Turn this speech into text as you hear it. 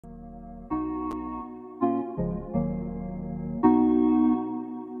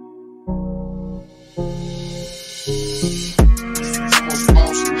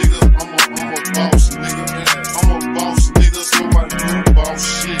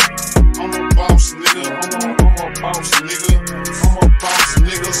boss nigga. I'm a boss nigga. I'm a boss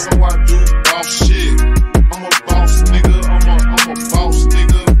nigga, so I do boss shit. I'm a boss nigga. I'm a boss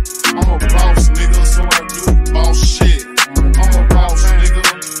nigga. I'm a boss nigga, so I do boss shit. I'm a boss nigga.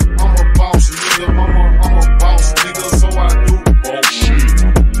 I'm a boss nigga. I'm a boss nigga, so I do boss shit.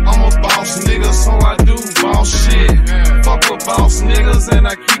 I'm a boss nigga, so I do boss shit. Fuck with boss niggas and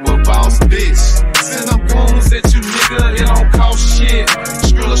I keep a boss bitch. Send them goons at you nigga, it don't cost shit.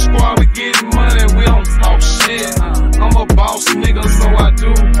 Skrilla squad, we getting money, we don't talk shit. I'm a boss nigga, so I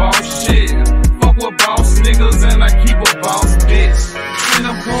do boss shit. Fuck with boss niggas and I keep a boss bitch. Send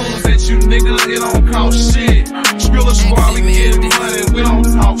them goons at you nigga, it don't cost shit. Skrilla squad, we getting money, we don't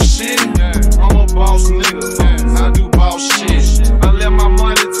talk shit. I'm a boss nigga, I do boss shit. I let my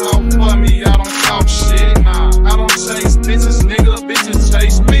money talk for me, I don't talk shit. I don't chase bitches, nigga, bitches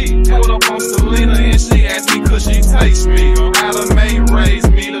chase me. Pulled up on Selena and she asked me could she taste me. Out of May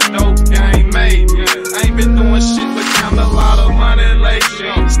raised me, the dope game made me. Ain't been doing shit but count a lot of money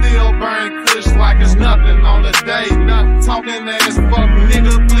lately. Still burn kush like it's nothing on the day. Talking ass fuck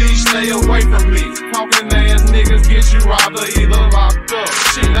nigga, please stay away from me. Talking ass niggas get you robbed or either locked up.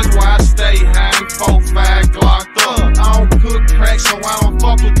 Shit, that's why I stay high and 4-5 glocked up. I don't cook crack, so I don't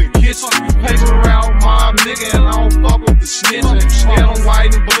fuck with the kitchen. Paper route mob nigga and I don't fuck with the snitching. Yeah, them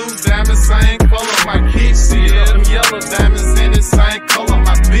white and blue diamonds, same color my kids, yeah. Them yellow diamonds in the same color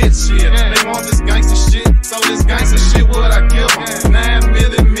my bitch, yeah. They want this gangsta shit, so this gangsta shit what I give them. 9 mil,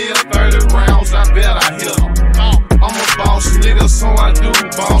 30 rounds, I bet I hit them. I'm a boss nigga, so I do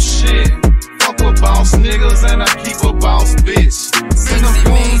boss shit. Fuck with boss niggas and I keep a boss bitch. Send them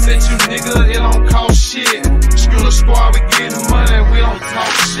goons at you nigga, it don't cost shit. Skrilla squad, we getting money, we don't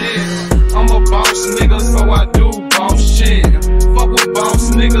talk shit. I'm a boss nigga, so I do boss shit. Fuck with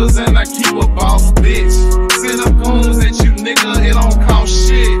boss niggas and I keep a boss bitch. Send them goons at you nigga, it don't cost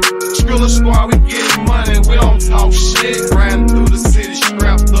shit. Skrilla squad, we getting money, we don't talk shit. Riding through the city,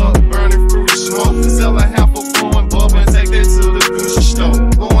 strapped up, burning fruity smoke. Sell a half a blowing bubble and take that to the Gucci store.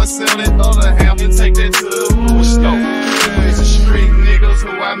 Go and sell that other half and take that to the Louis store. These are street niggas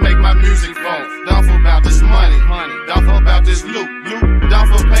who I make my music for. Dolph about this money, Dolph about this loot, Dolph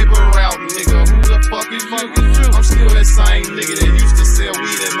for paper route, nigga. Who the fuck is you? I'm still that same nigga that used to sell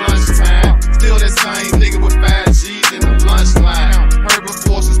weed at lunchtime. Still that same nigga with 5 G's in the lunch line. Purple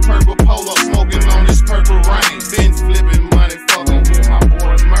forces, purple polo, smoking on this purple rain. Been flipping money, fucking with my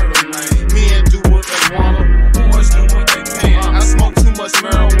boy Murder Lane. Men do what they wanna, boys do what they can. I smoke too much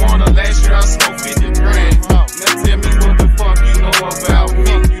marijuana, last year I smoked 50 grand. Now tell me what the fuck you know about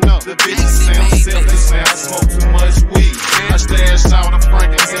me. You know the bitches say I'm selfish, say I smoke too much weed. I stash out the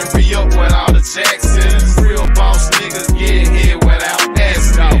Frankens and re-up with all the Jacksons. Real boss niggas get hit without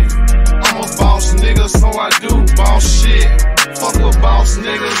asking. I'm a boss nigga, so I do boss shit. Fuck with boss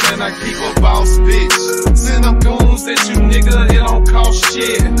niggas and I keep a boss bitch. Send them goons at you nigga, it don't cost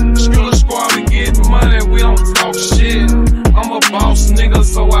shit. Skrilla squad, we getting money, we don't talk shit.